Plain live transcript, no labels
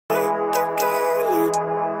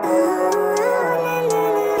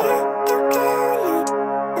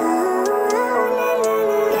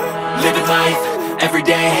life,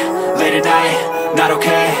 everyday, late at night, not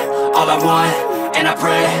okay. All I want, and I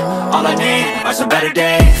pray, all I need are some better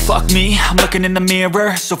days. Fuck me, I'm looking in the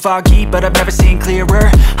mirror, so foggy, but I've never seen clearer.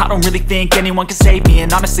 I don't really think anyone can save me,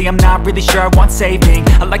 and honestly I'm not really sure I want saving.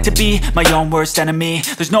 I like to be my own worst enemy.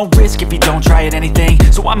 There's no risk if you don't try at anything,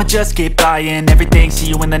 so I'ma just keep buying everything. See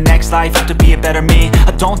you in the next life, have to be a better me.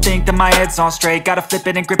 I don't think that my head's on straight, gotta flip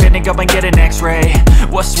it and grip it and go and get an x-ray.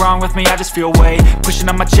 What's wrong with me? I just feel weight pushing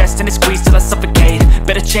on my chest and it squeezes till I suffocate.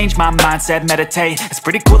 Better change my mindset, meditate. It's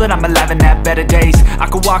pretty cool that I'm alive and have better days. I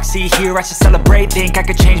could walk, see, hear, I should celebrate. Think I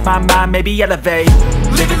could change my mind, maybe elevate.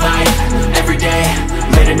 Living life, everyday,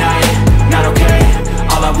 late at night, not okay.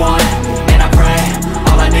 All I want,